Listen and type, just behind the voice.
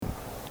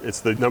It's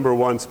the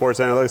 #1 sports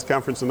analytics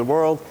conference in the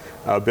world.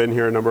 I've been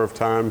here a number of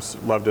times,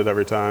 loved it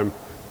every time,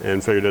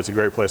 and figured it's a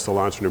great place to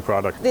launch a new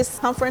product. This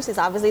conference is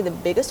obviously the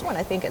biggest one,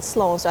 I think, at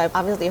Sloan, so I've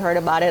obviously heard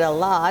about it a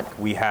lot.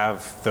 We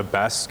have the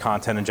best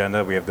content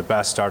agenda, we have the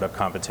best startup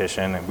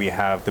competition, and we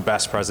have the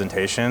best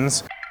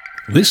presentations.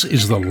 This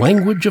is The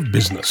Language of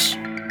Business,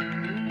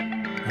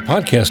 a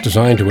podcast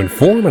designed to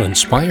inform and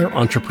inspire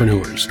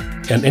entrepreneurs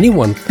and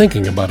anyone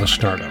thinking about a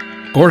startup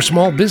or a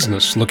small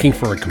business looking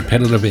for a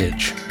competitive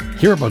edge.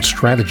 Hear about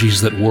strategies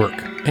that work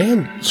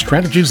and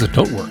strategies that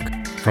don't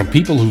work from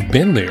people who've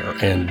been there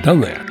and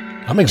done that.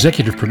 I'm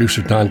executive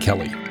producer Don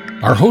Kelly.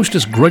 Our host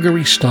is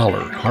Greg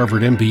Stoller,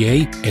 Harvard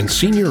MBA and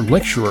senior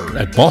lecturer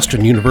at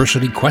Boston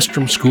University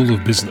Questrom School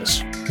of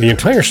Business. The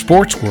entire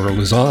sports world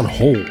is on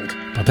hold,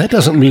 but that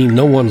doesn't mean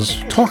no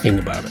one's talking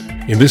about it.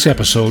 In this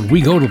episode, we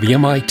go to the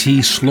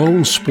MIT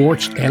Sloan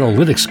Sports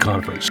Analytics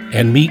Conference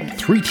and meet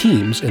 3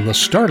 teams in the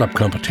startup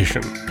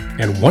competition,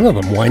 and one of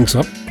them winds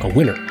up a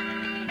winner.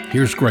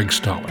 Here's Greg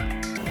Stoller.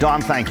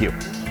 Don, thank you.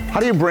 How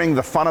do you bring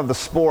the fun of the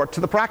sport to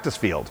the practice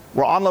field?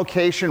 We're on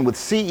location with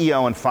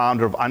CEO and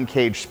founder of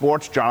Uncaged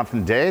Sports,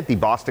 Jonathan Day, at the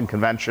Boston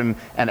Convention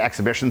and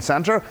Exhibition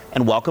Center,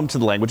 and welcome to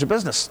The Language of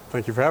Business.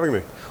 Thank you for having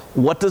me.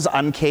 What does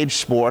Uncaged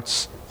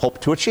Sports hope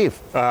to achieve?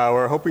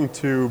 We're hoping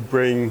to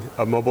bring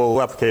a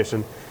mobile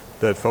application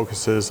that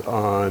focuses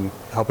on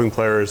helping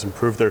players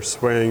improve their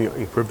swing,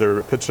 improve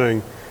their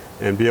pitching,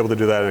 and be able to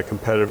do that in a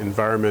competitive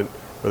environment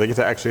where they get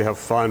to actually have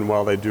fun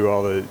while they do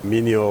all the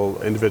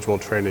menial individual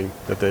training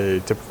that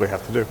they typically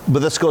have to do. But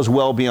this goes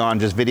well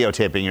beyond just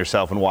videotaping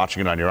yourself and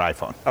watching it on your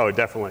iPhone. Oh,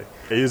 definitely.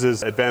 It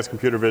uses advanced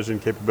computer vision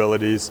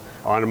capabilities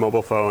on a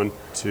mobile phone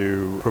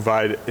to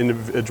provide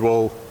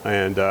individual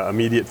and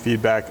immediate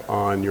feedback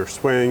on your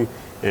swing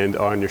and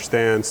on your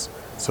stance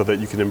so that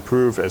you can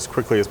improve as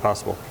quickly as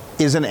possible.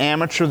 Is an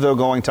amateur, though,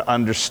 going to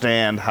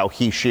understand how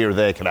he, she, or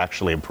they can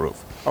actually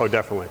improve? Oh,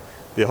 definitely.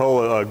 The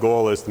whole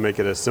goal is to make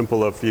it as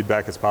simple of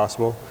feedback as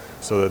possible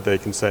so that they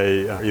can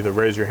say either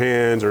raise your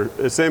hands or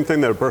the same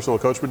thing that a personal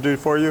coach would do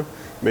for you,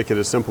 make it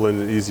as simple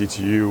and easy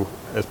to you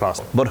as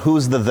possible. But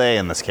who's the they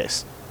in this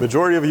case?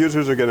 Majority of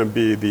users are going to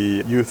be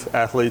the youth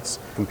athletes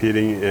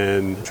competing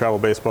in travel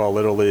baseball,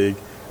 little league,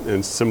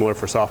 and similar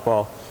for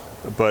softball.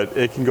 But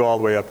it can go all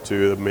the way up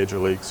to the major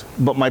leagues.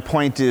 But my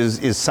point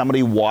is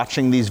somebody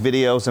watching these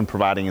videos and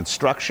providing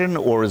instruction,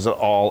 or is it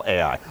all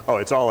AI? Oh,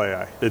 it's all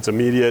AI. It's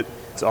immediate.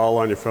 It's all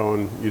on your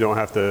phone. You don't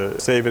have to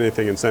save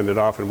anything and send it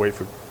off and wait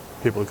for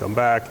people to come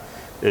back.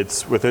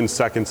 It's within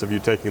seconds of you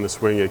taking the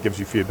swing, it gives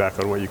you feedback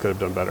on what you could have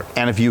done better.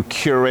 And if you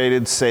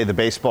curated, say, the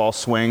baseball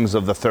swings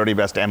of the 30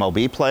 best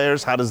MLB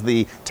players, how does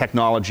the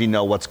technology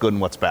know what's good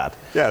and what's bad?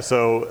 Yeah,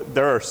 so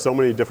there are so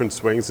many different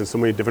swings and so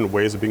many different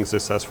ways of being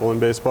successful in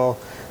baseball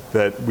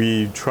that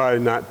we try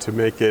not to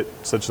make it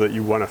such that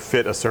you want to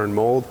fit a certain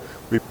mold.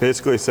 We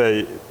basically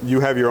say, you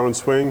have your own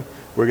swing,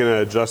 we're going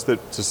to adjust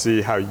it to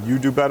see how you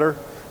do better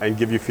and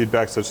give you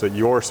feedback such that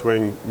your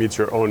swing meets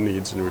your own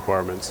needs and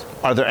requirements.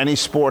 Are there any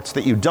sports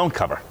that you don't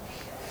cover?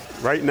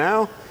 Right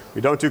now,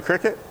 we don't do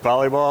cricket,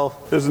 volleyball.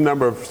 There's a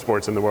number of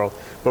sports in the world,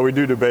 but we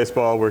do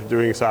baseball, we're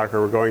doing soccer,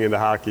 we're going into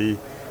hockey,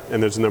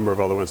 and there's a number of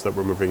other ones that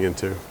we're moving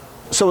into.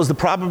 So is the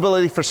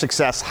probability for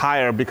success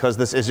higher because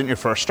this isn't your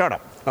first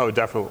startup? Oh,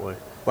 definitely.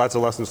 Lots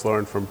of lessons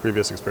learned from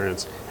previous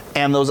experience.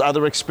 And those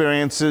other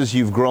experiences,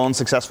 you've grown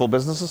successful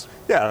businesses?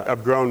 Yeah,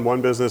 I've grown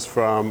one business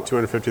from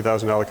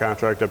 $250,000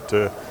 contract up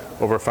to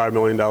over $5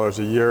 million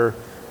a year.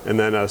 And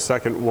then a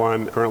second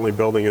one currently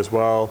building as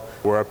well.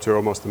 We're up to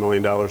almost $1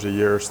 million a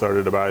year,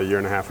 started about a year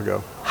and a half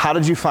ago. How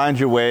did you find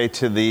your way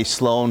to the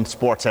Sloan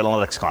Sports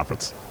Analytics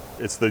Conference?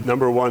 It's the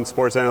 #1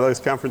 sports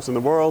analytics conference in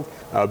the world.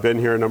 I've been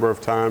here a number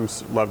of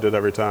times, loved it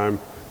every time,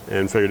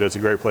 and figured it's a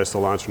great place to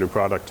launch a new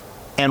product.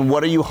 And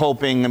what are you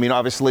hoping? I mean,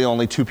 obviously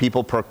only 2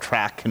 people per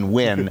track can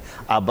win,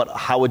 but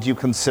how would you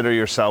consider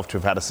yourself to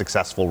have had a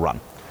successful run?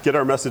 Get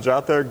our message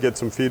out there, get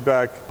some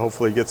feedback,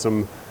 hopefully get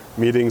some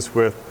meetings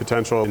with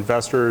potential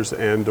investors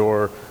and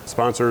or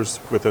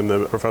sponsors within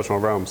the professional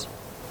realms.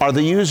 Are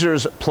the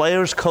users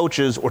players,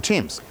 coaches, or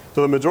teams?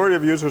 So the majority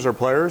of users are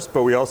players,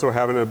 but we also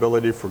have an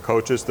ability for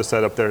coaches to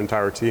set up their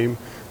entire team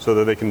so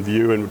that they can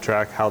view and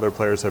track how their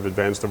players have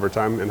advanced over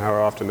time and how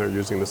often they're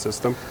using the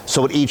system.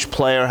 So would each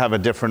player have a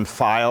different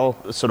file,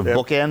 sort of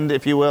bookend,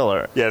 if you will?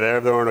 Or? Yeah, they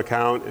have their own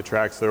account, it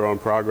tracks their own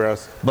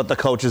progress. But the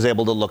coach is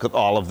able to look at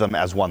all of them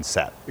as one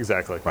set?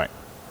 Exactly. Right.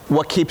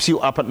 What keeps you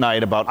up at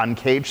night about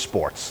Uncaged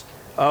Sports?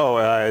 Oh,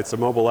 it's a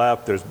mobile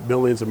app. There's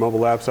millions of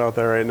mobile apps out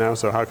there right now,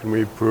 so how can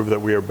we prove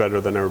that we are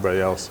better than everybody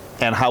else?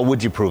 And how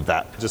would you prove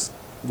that? Just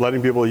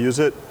letting people use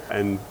it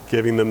and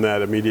giving them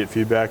that immediate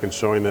feedback and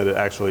showing that it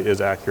actually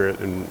is accurate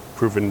and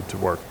proven to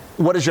work.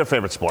 What is your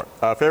favorite sport?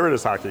 Favorite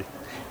is hockey.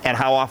 And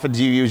how often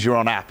do you use your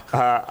own app?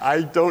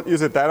 I don't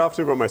use it that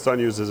often, but my son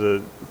uses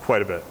it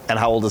quite a bit. And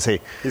how old is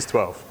he? He's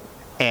 12.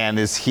 And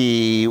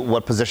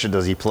what position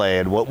does he play,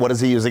 and what is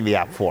he using the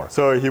app for?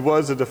 So he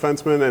was a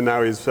defenseman, and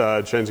now he's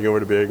changing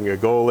over to being a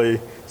goalie.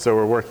 So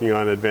we're working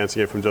on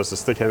advancing it from just a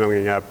stick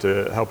handling app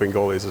to helping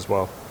goalies as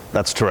well.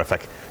 That's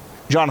terrific.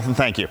 Jonathan,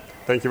 thank you.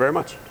 Thank you very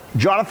much.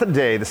 Jonathan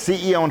Day, the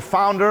CEO and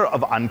founder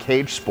of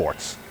Uncaged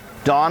Sports.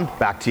 Don,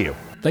 back to you.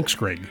 Thanks,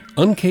 Greg.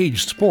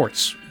 Uncaged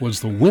Sports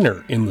was the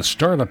winner in the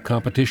startup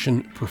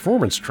competition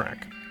performance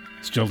track.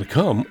 Still to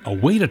come, a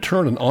way to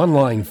turn an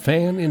online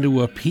fan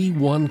into a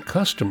P1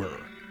 customer.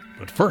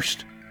 But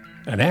first,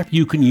 an app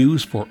you can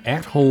use for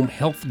at-home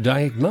health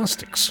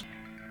diagnostics.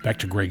 Back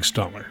to Greg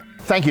Stoller.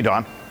 Thank you,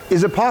 Don.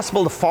 Is it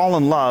possible to fall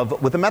in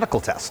love with a medical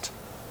test?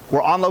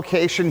 We're on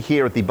location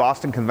here at the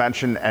Boston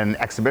Convention and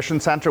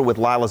Exhibition Center with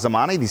Laila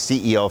Zemrani, the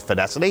CEO of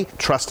Fitnesity,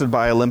 trusted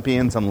by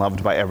Olympians and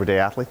loved by everyday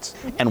athletes.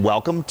 And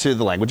welcome to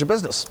the Language of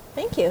Business.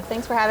 Thank you.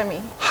 Thanks for having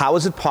me. How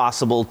is it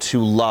possible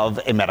to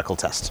love a medical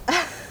test?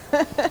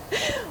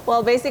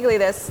 Well, basically,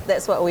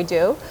 that's what we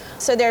do.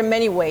 So there are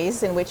many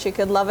ways in which you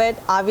could love it.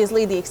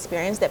 Obviously, the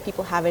experience that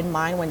people have in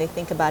mind when they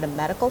think about a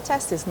medical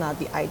test is not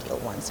the ideal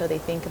one. So they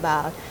think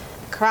about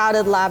a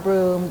crowded lab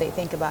room, they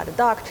think about a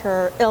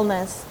doctor,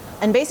 illness.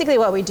 And basically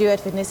what we do at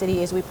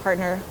Fitnesity is we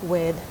partner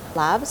with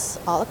labs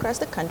all across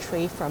the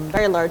country, from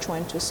very large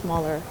ones to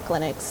smaller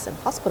clinics and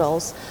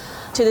hospitals,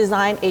 to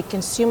design a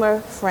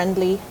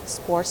consumer-friendly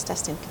sports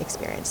testing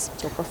experience.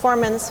 So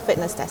performance,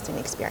 fitness testing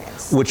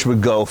experience. Which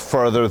would go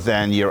further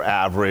than your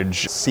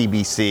average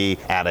CBC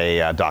at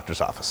a doctor's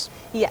office.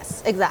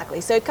 Yes,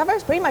 exactly. So it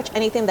covers pretty much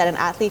anything that an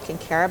athlete can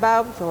care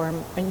about,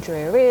 from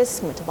injury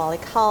risk, metabolic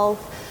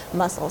health,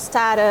 muscle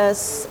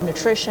status,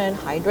 nutrition,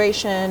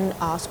 hydration,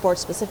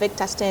 sports-specific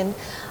testing.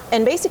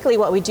 And basically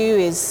what we do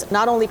is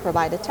not only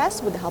provide a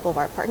test with the help of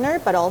our partner,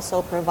 but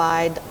also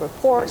provide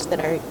reports that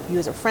are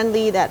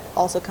user-friendly, that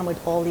also come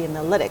with all the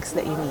analytics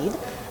that you need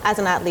as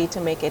an athlete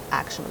to make it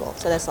actionable.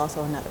 So that's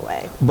also another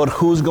way. But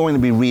who's going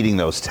to be reading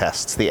those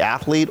tests, the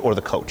athlete or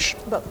the coach?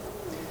 Both.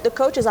 The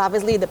coach is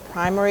obviously the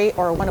primary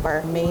or one of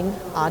our main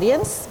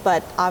audience,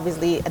 but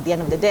obviously at the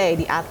end of the day,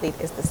 the athlete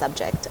is the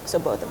subject, so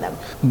both of them.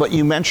 But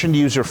you mentioned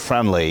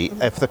user-friendly.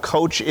 If the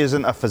coach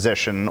isn't a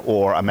physician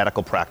or a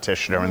medical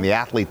practitioner, and the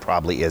athlete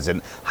probably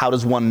isn't, how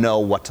does one know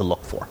what to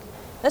look for?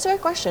 That's a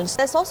great question.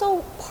 That's also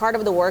part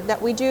of the work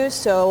that we do.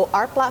 So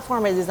our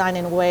platform is designed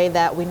in a way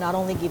that we not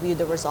only give you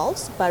the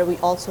results, but we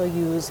also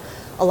use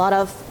a lot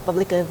of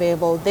publicly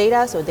available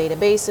data, so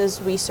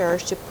databases,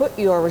 research, to put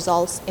your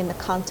results in the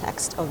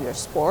context of your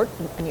sport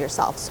and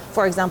yourselves.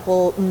 For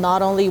example,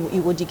 not only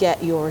would you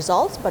get your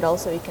results, but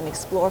also you can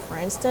explore, for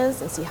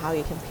instance, and see how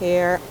you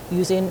compare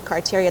using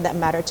criteria that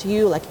matter to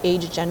you, like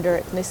age, gender,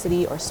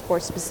 ethnicity, or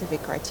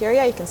sport-specific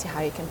criteria. You can see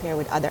how you compare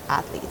with other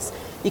athletes.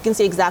 You can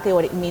see exactly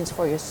what it means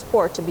for your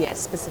sport to be at a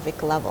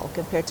specific level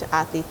compared to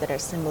athletes that are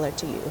similar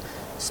to you.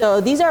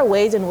 So these are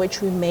ways in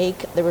which we make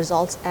the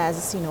results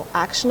as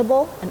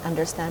actionable and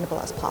understandable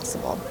as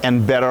possible.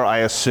 And better, I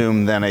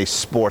assume, than a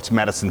sports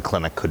medicine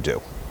clinic could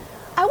do.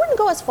 I wouldn't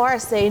go as far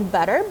as saying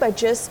better, but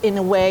just in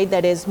a way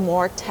that is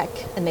more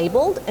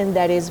tech-enabled and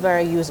that is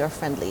very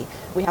user-friendly.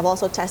 We have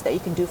also tests that you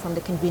can do from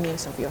the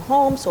convenience of your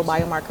home, so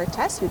biomarker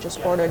tests, you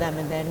just order them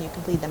and then you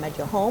complete them at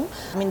your home.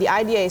 I mean, the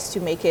idea is to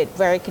make it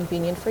very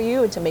convenient for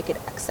you and to make it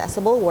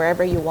accessible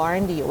wherever you are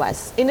in the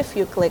US. In a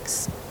few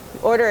clicks, you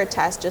order a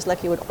test just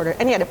like you would order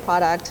any other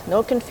product,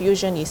 no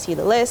confusion, you see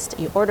the list,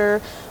 you order,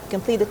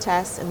 complete the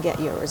test, and get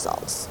your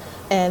results.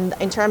 And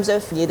in terms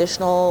of the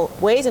additional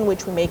ways in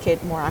which we make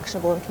it more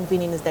actionable and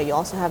convenient is that you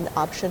also have the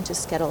option to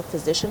schedule a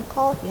physician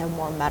call if you have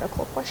more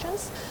medical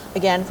questions.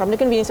 Again, from the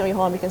convenience of your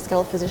home, you can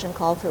schedule a physician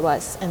call through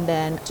us and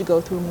then to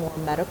go through more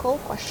medical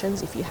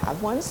questions if you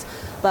have ones.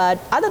 But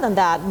other than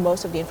that,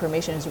 most of the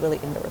information is really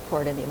in the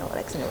report and the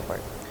analytics in the report.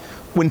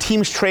 When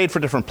teams trade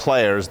for different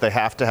players, they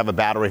have to have a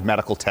battery of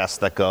medical tests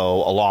that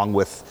go along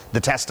with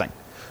the testing.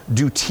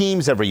 Do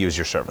teams ever use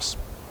your service?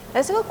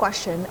 That's a good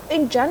question.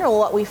 In general,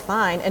 what we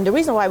find, and the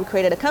reason why we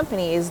created a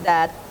company, is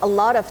that a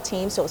lot of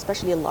teams, so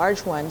especially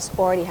large ones,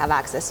 already have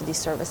access to these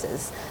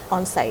services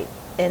on site.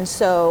 And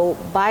so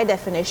by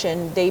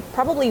definition, they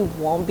probably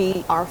won't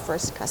be our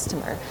first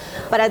customer.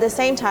 But at the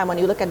same time, when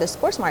you look at the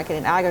sports market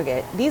in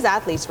aggregate, these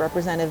athletes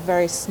represent a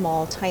very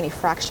small, tiny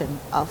fraction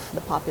of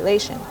the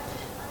population.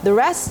 The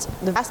rest,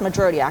 the vast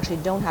majority, actually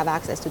don't have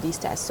access to these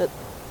tests. So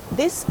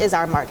this is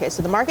our market.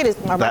 So the market is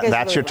our market.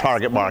 That's your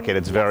target market.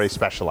 It's very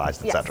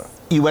specialized, etc.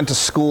 You went to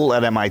school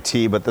at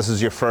MIT, but this is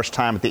your first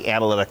time at the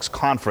Analytics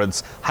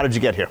Conference. How did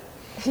you get here?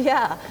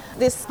 Yeah,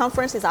 this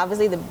conference is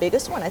obviously the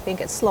biggest one, I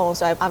think, at Sloan,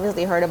 so I've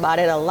obviously heard about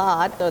it a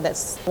lot, so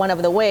that's one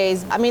of the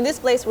ways. I mean, this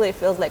place really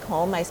feels like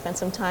home. I spent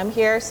some time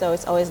here, so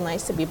it's always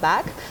nice to be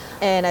back.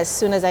 And as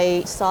soon as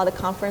I saw the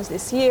conference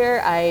this year,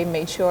 I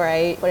made sure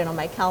I put it on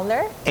my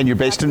calendar. And you're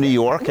based in New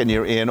York, and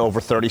you're in over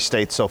 30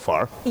 states so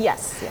far?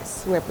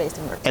 Yes, we're based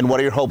in New York. And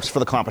what are your hopes for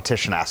the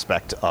competition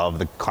aspect of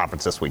the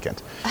conference this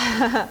weekend?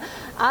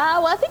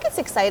 Well, I think it's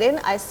exciting.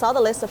 I saw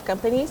the list of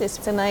companies.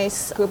 It's a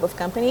nice group of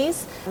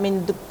companies. I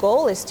mean, the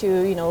goal is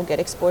to, get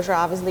exposure,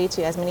 obviously,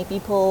 to as many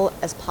people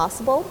as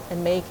possible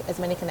and make as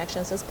many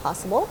connections as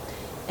possible.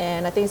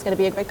 And I think it's going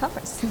to be a great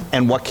conference.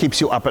 And what keeps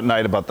you up at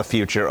night about the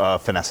future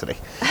of Fitnesity?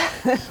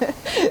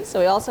 So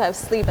we also have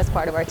sleep as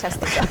part of our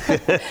testing.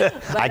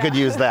 I could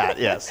use that,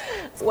 yes.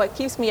 What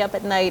keeps me up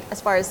at night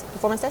as far as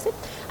performance testing?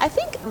 I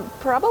think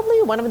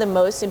probably one of the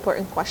most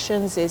important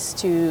questions is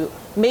to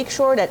make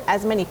sure that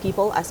as many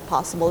people as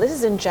possible, this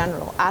is in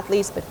general,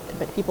 athletes, but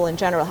people in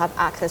general have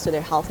access to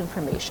their health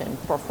information,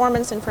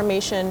 performance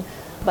information,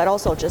 but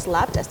also just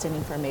lab testing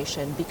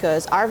information,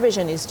 because our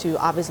vision is to,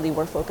 obviously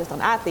we're focused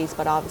on athletes,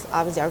 but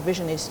obviously our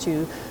vision is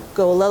to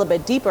go a little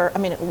bit deeper,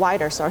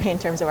 wider, in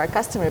terms of our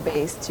customer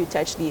base, to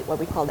touch what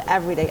we call the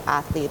everyday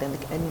athlete and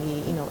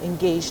the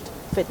engaged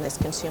fitness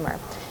consumer.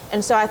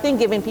 And so I think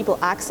giving people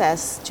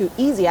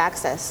easy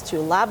access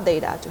to lab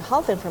data, to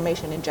health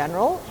information in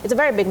general, it's a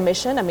very big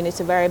mission. It's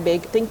a very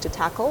big thing to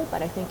tackle,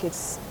 but I think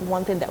it's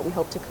one thing that we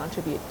hope to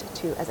contribute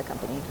to as a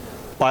company.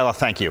 Laila,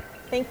 thank you.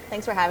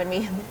 Thanks for having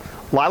me.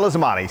 Laila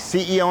Zemrani,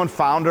 CEO and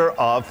founder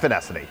of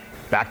Fitnesity.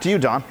 Back to you,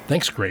 Don.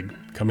 Thanks, Greg.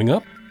 Coming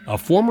up, a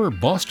former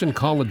Boston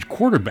College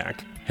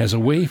quarterback has a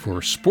way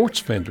for sports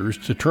vendors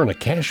to turn a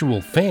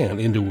casual fan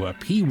into a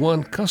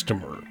P1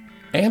 customer.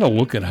 And a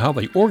look at how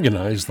they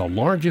organize the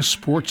largest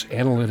sports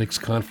analytics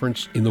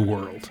conference in the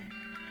world.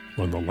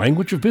 When the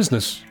Language of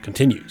Business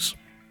continues.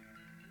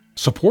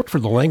 Support for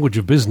the Language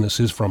of Business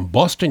is from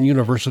Boston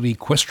University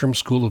Questrom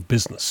School of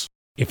Business.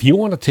 If you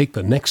want to take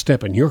the next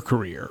step in your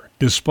career,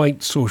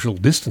 despite social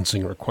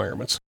distancing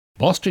requirements,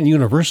 Boston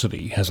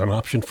University has an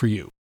option for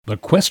you. The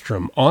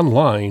Questrom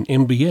Online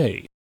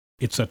MBA.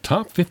 It's a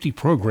top 50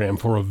 program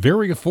for a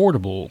very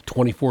affordable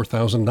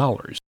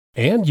 $24,000.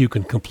 And you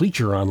can complete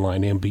your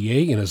online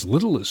MBA in as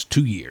little as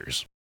 2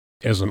 years.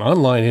 As an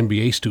online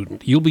MBA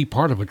student, you'll be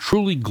part of a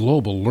truly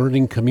global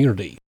learning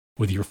community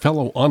with your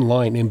fellow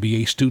online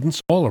MBA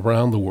students all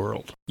around the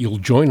world. You'll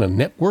join a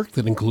network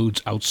that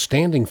includes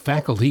outstanding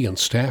faculty and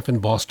staff in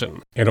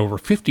Boston and over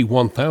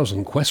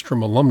 51,000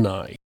 Questrom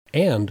alumni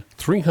and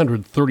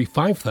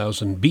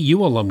 335,000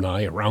 BU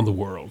alumni around the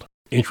world.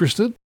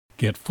 Interested?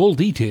 Get full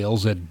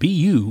details at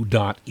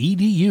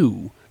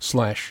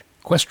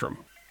bu.edu/Questrom.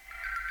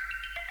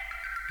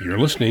 You're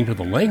listening to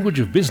the Language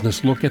of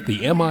Business look at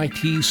the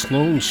MIT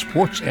Sloan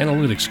Sports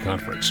Analytics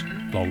Conference,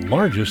 the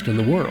largest in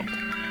the world.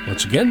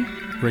 Once again,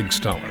 Greg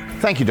Stoller.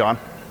 Thank you, Don.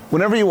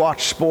 Whenever you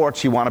watch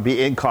sports, you want to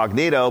be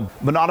incognito,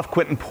 but not if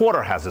Quinton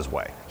Porter has his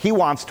way. He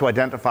wants to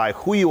identify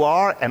who you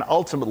are and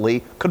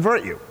ultimately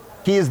convert you.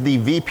 He is the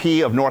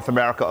VP of North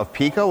America of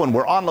Pico, and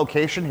we're on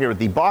location here at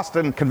the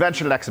Boston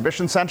Convention and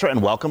Exhibition Center,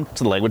 and welcome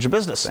to the Language of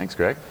Business. Thanks,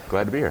 Greg.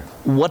 Glad to be here.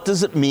 What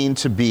does it mean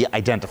to be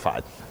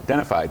identified?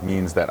 Identified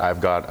means that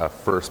I've got a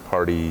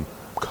first-party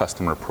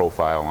customer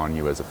profile on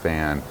you as a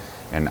fan,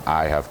 and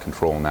I have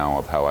control now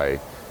of how I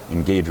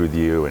engage with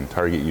you and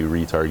target you,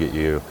 retarget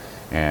you,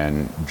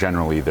 and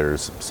generally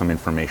there's some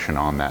information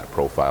on that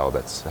profile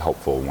that's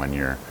helpful when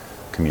you're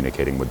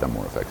communicating with them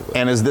more effectively.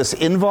 And is this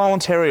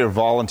involuntary or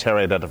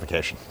voluntary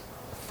identification?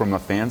 From a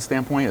fan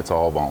standpoint, it's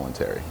all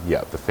voluntary.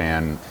 Yeah, the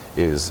fan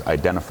is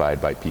identified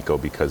by Pico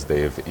because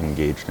they've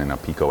engaged in a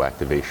Pico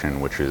activation,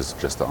 which is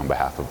just on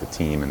behalf of the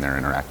team, and they're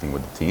interacting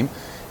with the team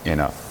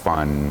in a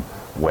fun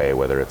way,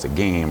 whether it's a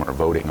game or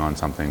voting on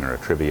something or a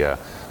trivia,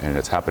 and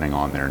it's happening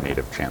on their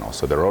native channel.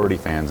 So they're already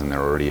fans and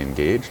they're already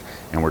engaged,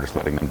 and we're just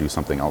letting them do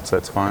something else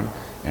that's fun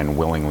and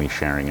willingly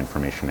sharing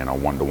information in a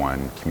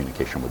one-to-one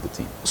communication with the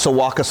team. So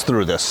walk us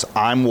through this.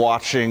 I'm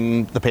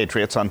watching the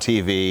Patriots on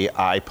TV.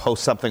 I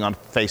post something on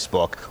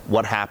Facebook.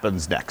 What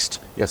happens next?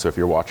 Yeah, so if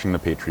you're watching the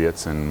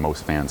Patriots, and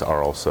most fans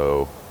are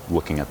also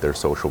looking at their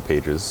social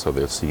pages, so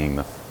they're seeing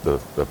the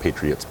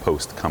Patriots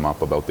post come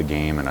up about the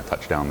game and a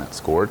touchdown that's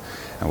scored,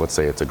 and let's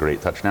say it's a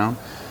great touchdown,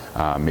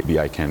 maybe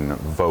I can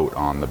vote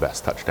on the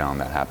best touchdown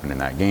that happened in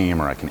that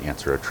game, or I can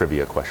answer a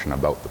trivia question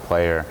about the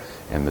player,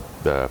 and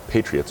the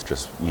Patriots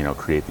just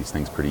create these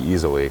things pretty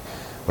easily.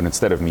 But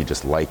instead of me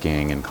just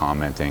liking and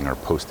commenting or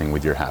posting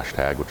with your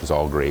hashtag, which is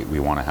all great, we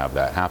want to have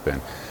that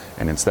happen.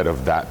 And instead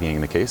of that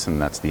being the case,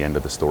 and that's the end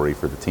of the story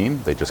for the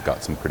team, they just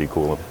got some pretty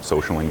cool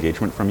social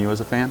engagement from you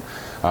as a fan.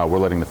 We're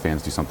letting the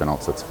fans do something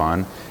else that's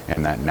fun,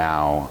 and that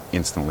now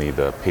instantly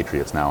the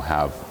Patriots now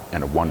have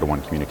a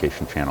one-to-one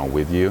communication channel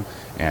with you,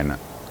 and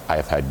I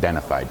have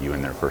identified you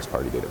in their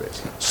first-party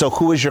database. So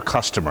who is your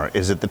customer?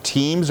 Is it the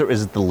teams or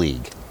is it the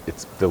league?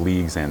 It's the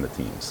leagues and the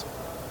teams.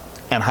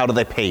 And how do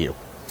they pay you?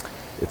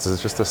 It's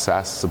just a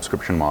SaaS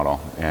subscription model,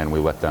 and we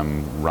let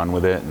them run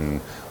with it, and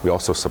we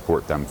also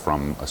support them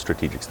from a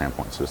strategic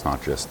standpoint. So it's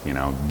not just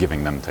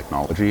giving them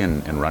technology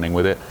and running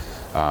with it.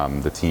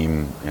 The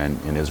team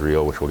in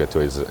Israel, which we'll get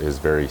to, is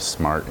very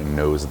smart and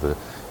knows the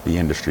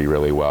industry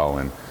really well,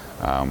 and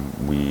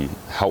we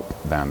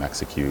help them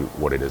execute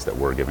what it is that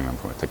we're giving them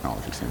from a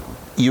technology standpoint.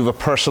 You have a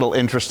personal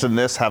interest in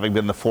this, having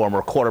been the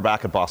former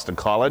quarterback at Boston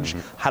College.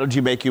 Mm-hmm. How did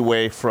you make your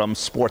way from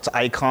sports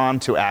icon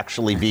to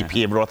actually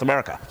VP of North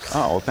America?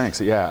 Oh, well,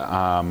 thanks. Yeah,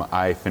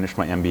 I finished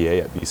my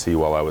MBA at BC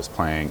while I was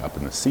playing up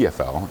in the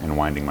CFL and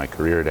winding my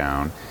career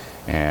down.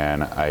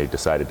 And I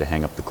decided to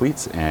hang up the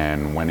cleats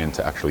and went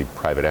into actually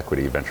private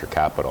equity venture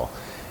capital.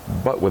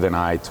 but with an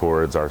eye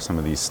towards, are some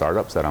of these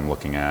startups that I'm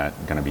looking at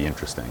going to be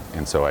interesting?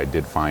 And so I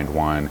did find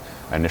one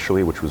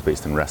initially, which was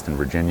based in Reston,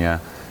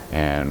 Virginia,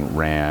 and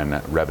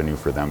ran revenue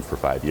for them for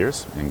 5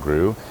 years and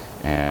grew,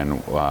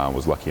 and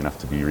was lucky enough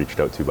to be reached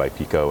out to by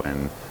Pico,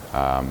 and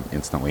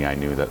instantly I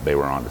knew that they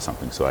were onto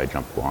something, so I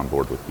jumped on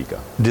board with Pico.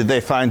 Did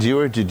they find you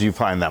or did you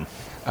find them?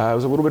 It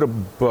was a little bit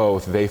of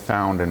both. They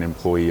found an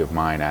employee of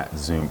mine at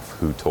Zoom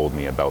who told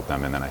me about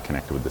them, and then I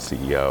connected with the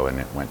CEO, and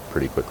it went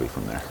pretty quickly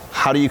from there.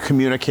 How do you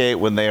communicate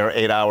when they are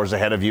 8 hours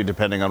ahead of you,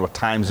 depending on what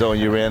time zone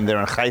you're in? They're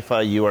in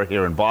Haifa, you are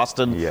here in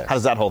Boston. Yes. How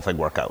does that whole thing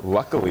work out?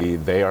 Luckily,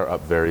 they are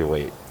up very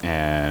late,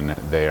 and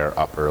they are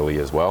up early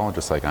as well,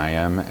 just like I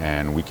am,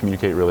 and we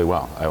communicate really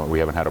well. We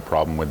haven't had a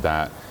problem with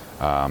that.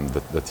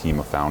 The team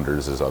of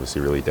founders is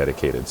obviously really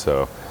dedicated,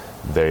 so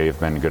they've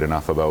been good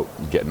enough about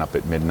getting up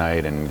at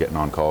midnight and getting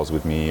on calls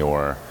with me,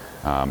 or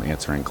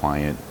answering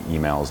client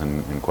emails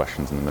and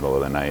questions in the middle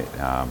of the night.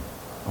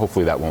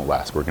 Hopefully that won't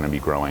last. We're going to be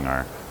growing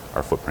our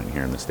footprint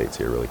here in the States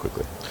here really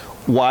quickly.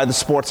 Why the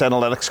Sports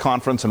Analytics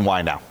Conference, and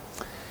why now?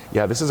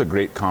 Yeah, this is a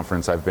great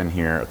conference. I've been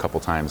here a couple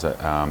times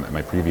at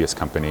my previous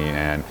company,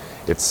 and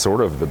it's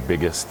sort of the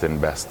biggest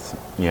and best,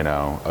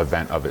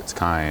 event of its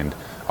kind.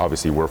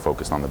 Obviously, we're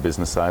focused on the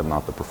business side,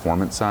 not the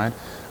performance side.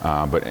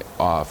 But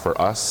for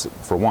us,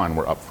 for one,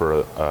 we're up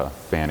for a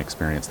Fan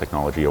Experience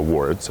Technology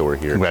Award, so we're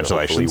here to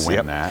hopefully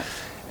win that,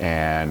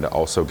 and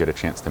also get a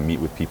chance to meet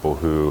with people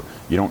who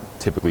you don't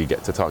typically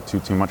get to talk to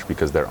too much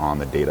because they're on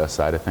the data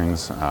side of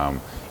things.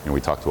 We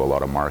talk to a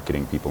lot of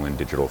marketing people and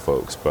digital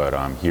folks, but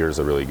here's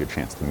a really good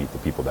chance to meet the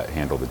people that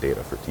handle the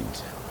data for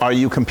teams. Are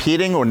you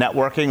competing or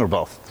networking or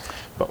both?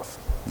 Both,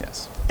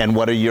 yes. And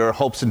what are your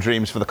hopes and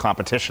dreams for the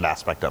competition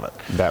aspect of it?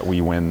 That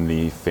we win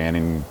the Fan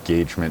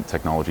Engagement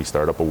Technology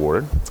Startup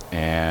Award,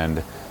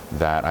 and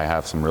that I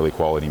have some really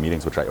quality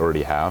meetings, which I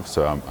already have.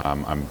 So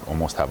I'm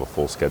almost have a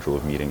full schedule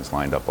of meetings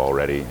lined up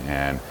already.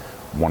 And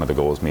one of the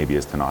goals maybe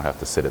is to not have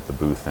to sit at the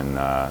booth and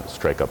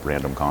strike up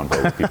random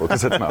convo with people,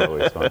 because it's not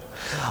always fun.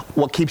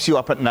 What keeps you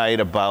up at night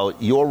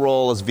about your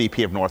role as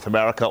VP of North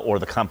America or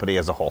the company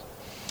as a whole?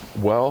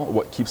 Well,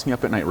 what keeps me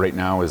up at night right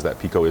now is that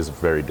Pico is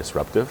very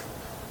disruptive,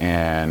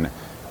 and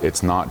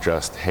it's not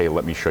just, hey,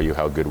 let me show you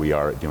how good we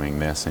are at doing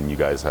this, and you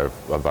guys have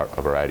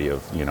a variety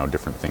of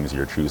different things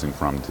you're choosing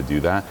from to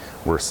do that.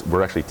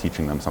 We're actually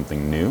teaching them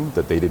something new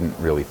that they didn't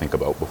really think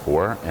about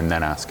before, and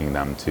then asking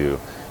them to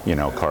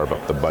carve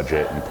up the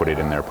budget and put it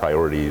in their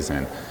priorities.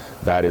 And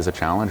that is a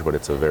challenge, but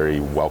it's a very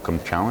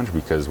welcome challenge,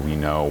 because we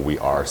know we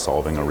are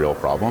solving a real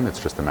problem.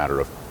 It's just a matter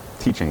of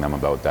teaching them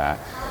about that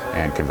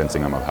and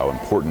convincing them of how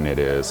important it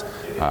is,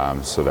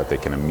 so that they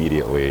can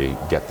immediately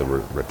get the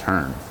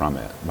return from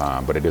it.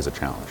 But it is a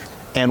challenge.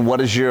 And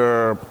what is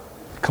your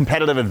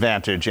competitive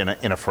advantage in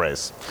a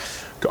phrase?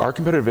 Our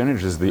competitive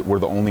advantage is we're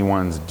the only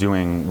ones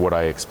doing what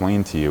I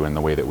explained to you in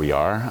the way that we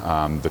are.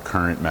 The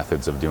current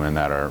methods of doing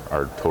that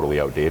are totally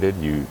outdated.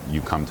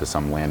 You come to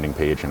some landing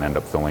page and end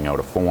up filling out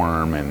a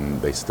form, and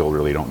they still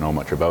really don't know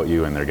much about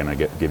you, and they're going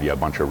to give you a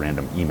bunch of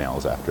random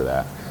emails after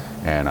that.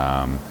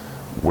 And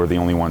we're the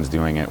only ones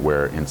doing it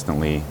where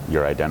instantly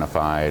you're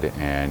identified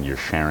and you're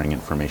sharing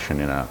information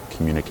in a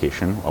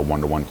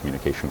one-to-one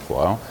communication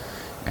flow.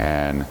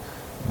 And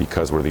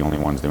because we're the only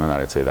ones doing that,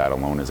 I'd say that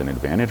alone is an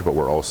advantage, but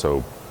we're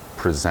also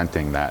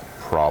presenting that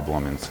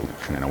problem and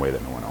solution in a way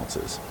that no one else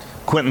is.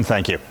 Quinton,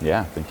 thank you.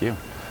 Yeah, thank you.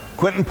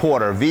 Quinton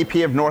Porter,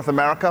 VP of North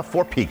America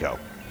for Pico.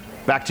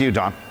 Back to you,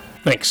 Don.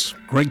 Thanks.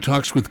 Greg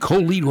talks with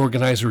co-lead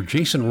organizer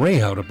Jason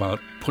Rehhaut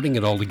about putting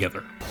it all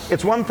together.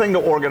 It's one thing to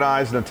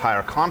organize an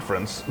entire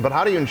conference, but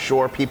how do you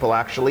ensure people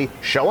actually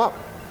show up?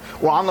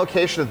 We're on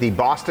location at the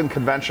Boston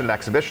Convention and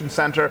Exhibition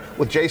Center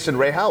with Jason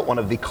Rehhaut, one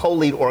of the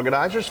co-lead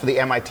organizers for the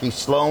MIT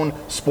Sloan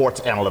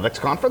Sports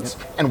Analytics Conference.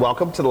 Yep. And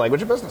welcome to the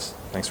Language of Business.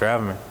 Thanks for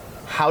having me.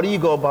 How do you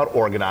go about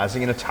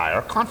organizing an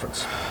entire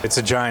conference? It's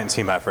a giant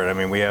team effort. I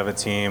mean, we have a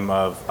team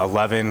of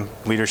 11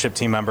 leadership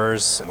team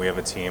members. We have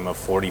a team of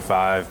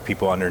 45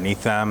 people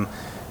underneath them.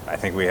 I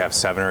think we have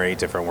 7 or 8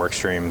 different work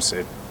streams.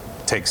 It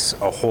takes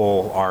a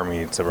whole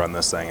army to run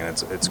this thing,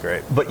 and it's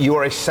great. But you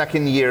are a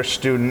second-year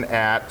student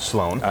at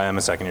Sloan. I am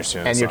a second-year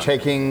student and at Sloan. You're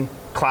taking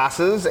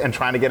classes and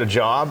trying to get a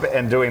job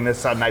and doing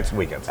this on nights and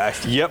weekends.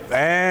 Yep,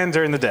 and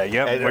during the day.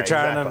 Yep, we're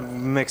trying to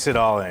mix it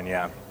all in,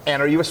 yeah.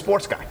 And are you a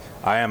sports guy?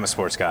 I am a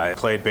sports guy. I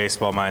played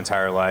baseball my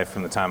entire life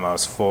from the time I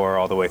was 4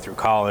 all the way through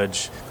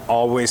college.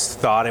 Always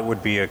thought it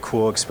would be a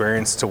cool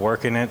experience to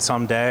work in it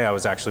someday. I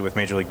was actually with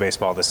Major League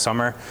Baseball this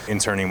summer,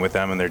 interning with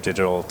them in their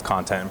digital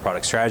content and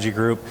product strategy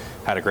group.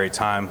 Had a great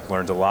time,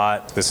 learned a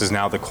lot. This is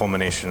now the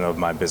culmination of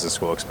my business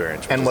school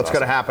experience. And what's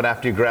going to happen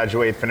after you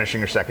graduate,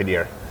 finishing your second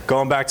year?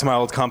 Going back to my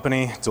old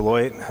company,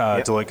 Deloitte,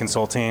 Deloitte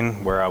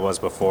Consulting, where I was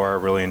before.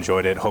 Really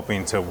enjoyed it,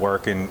 hoping to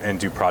work and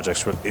do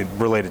projects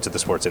related to the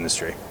sports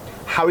industry.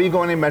 How are you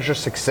going to measure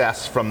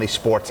success from the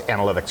Sports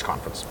Analytics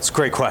Conference? It's a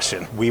great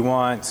question. We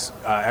want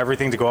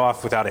everything to go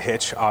off without a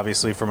hitch,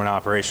 obviously from an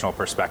operational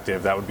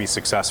perspective. That would be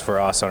success for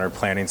us on our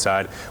planning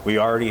side. We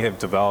already have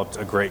developed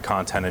a great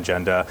content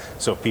agenda,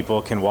 so if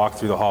people can walk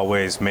through the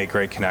hallways, make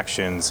great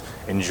connections,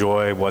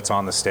 enjoy what's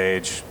on the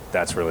stage,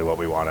 that's really what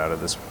we want out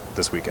of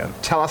this weekend.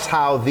 Tell us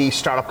how the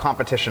startup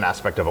competition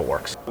aspect of it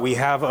works. We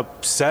have a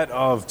set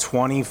of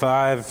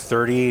 25,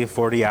 30,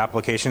 40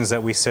 applications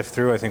that we sift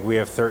through. I think we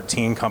have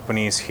 13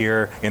 companies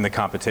here in the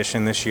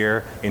competition this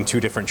year in 2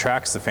 different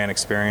tracks, the fan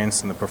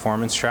experience and the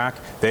performance track.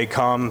 They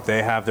come,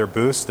 they have their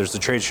booths. There's the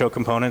trade show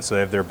component, so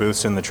they have their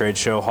booths in the trade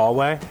show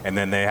hallway, and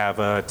then they have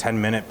a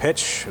 10-minute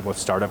pitch, with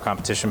startup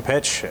competition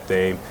pitch.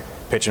 They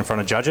pitch in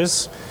front of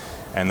judges,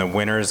 and the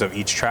winners of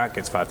each track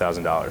gets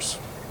 $5,000.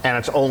 And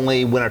it's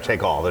only winner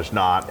take all. There's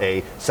not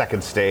a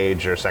second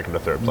stage or second or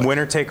third place.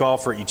 Winner take all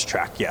for each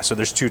track, yeah. So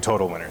there's 2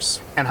 total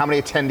winners. And how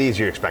many attendees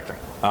are you expecting?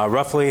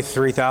 Roughly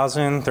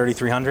 3,000,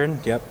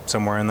 3,300, yep,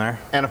 somewhere in there.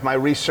 And if my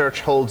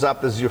research holds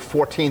up, this is your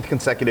 14th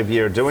consecutive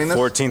year doing this?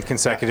 14th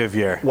consecutive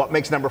year. What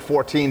makes number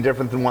 14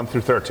 different than 1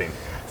 through 13?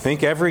 I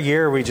think every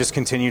year we just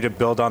continue to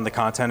build on the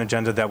content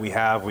agenda that we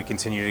have. We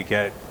continue to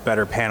get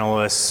better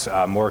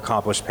panelists, more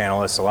accomplished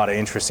panelists, a lot of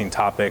interesting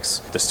topics.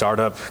 The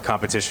startup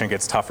competition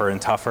gets tougher and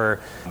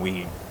tougher.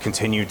 We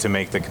continue to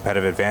make the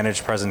competitive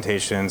advantage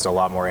presentations a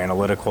lot more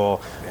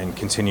analytical and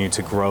continue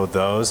to grow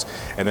those.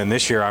 And then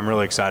this year I'm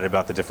really excited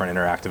about the different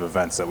interactive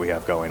events that we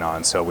have going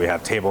on. So we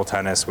have table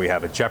tennis, we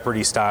have a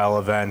Jeopardy style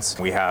events,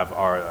 we have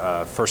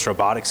our first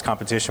robotics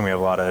competition. We have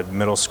a lot of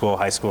middle school,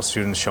 high school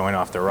students showing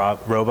off their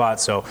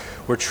robots. So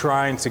we're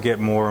trying to get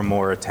more and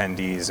more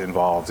attendees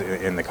involved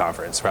in the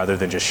conference rather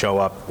than just show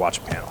up, watch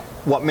a panel.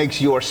 What makes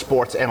your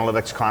sports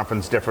analytics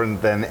conference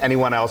different than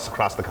anyone else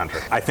across the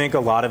country? I think a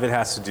lot of it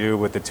has to do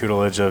with the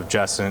tutelage of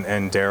Jess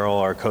and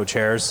Daryl, our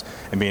co-chairs,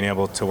 and being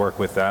able to work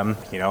with them.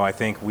 You know, I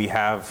think we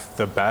have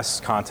the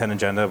best content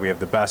agenda, we have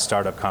the best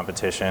startup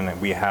competition, and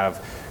we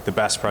have the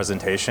best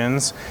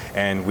presentations,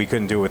 and we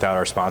couldn't do it without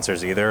our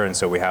sponsors either, and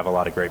so we have a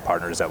lot of great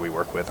partners that we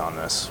work with on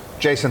this.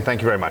 Jason,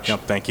 thank you very much. Yep,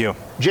 thank you.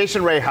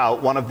 Jason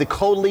Rehhaut, one of the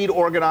co-lead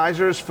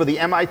organizers for the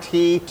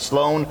MIT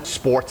Sloan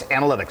Sports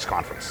Analytics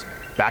Conference.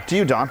 Back to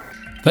you, Don.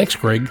 Thanks,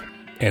 Greg.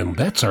 And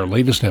that's our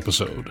latest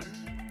episode.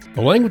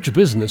 The Language of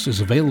Business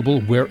is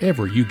available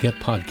wherever you get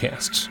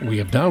podcasts. We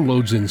have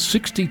downloads in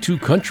 62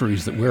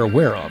 countries that we're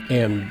aware of,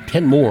 and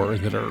 10 more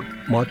that are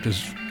marked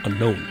as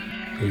unknown.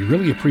 We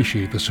really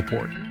appreciate the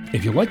support.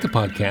 If you like the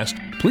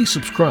podcast, please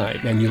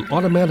subscribe and you'll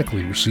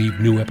automatically receive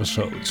new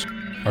episodes.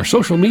 Our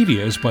social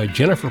media is by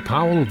Jennifer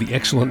Powell of the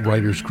Excellent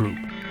Writers Group.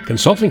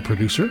 Consulting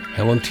producer,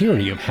 Helen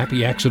Tierney of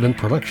Happy Accident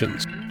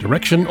Productions.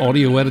 Direction,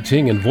 audio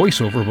editing, and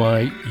voiceover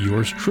by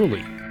yours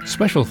truly.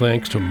 Special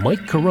thanks to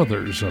Mike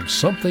Carruthers of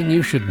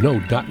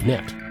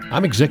SomethingYouShouldKnow.net.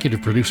 I'm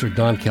executive producer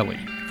Don Kelly.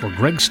 For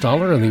Greg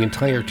Stoller and the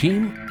entire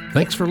team,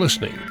 thanks for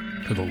listening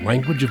to The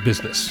Language of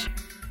Business.